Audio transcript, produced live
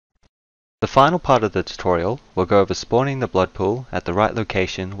The final part of the tutorial will go over spawning the blood pool at the right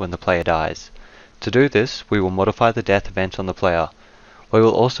location when the player dies. To do this, we will modify the death event on the player. We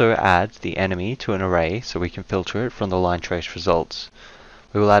will also add the enemy to an array so we can filter it from the Linetrace results.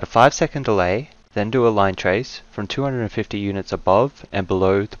 We will add a 5-second delay, then do a line trace from 250 units above and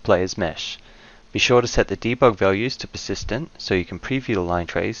below the player's mesh. Be sure to set the debug values to persistent so you can preview the line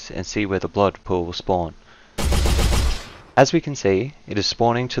trace and see where the blood pool will spawn. As we can see, it is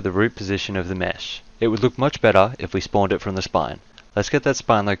spawning to the root position of the mesh. It would look much better if we spawned it from the spine. Let's get that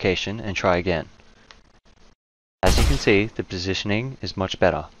spine location and try again. As you can see, the positioning is much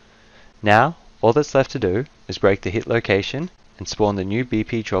better. Now, all that's left to do is break the hit location and spawn the new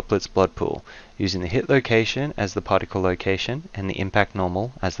BP droplets blood pool, using the hit location as the particle location and the impact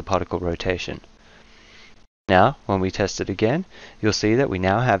normal as the particle rotation. Now, when we test it again, you'll see that we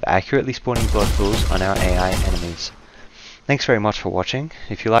now have accurately spawning blood pools on our AI enemies. Thanks very much for watching.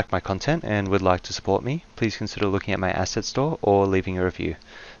 If you like my content and would like to support me, please consider looking at my asset store or leaving a review.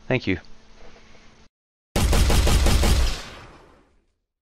 Thank you.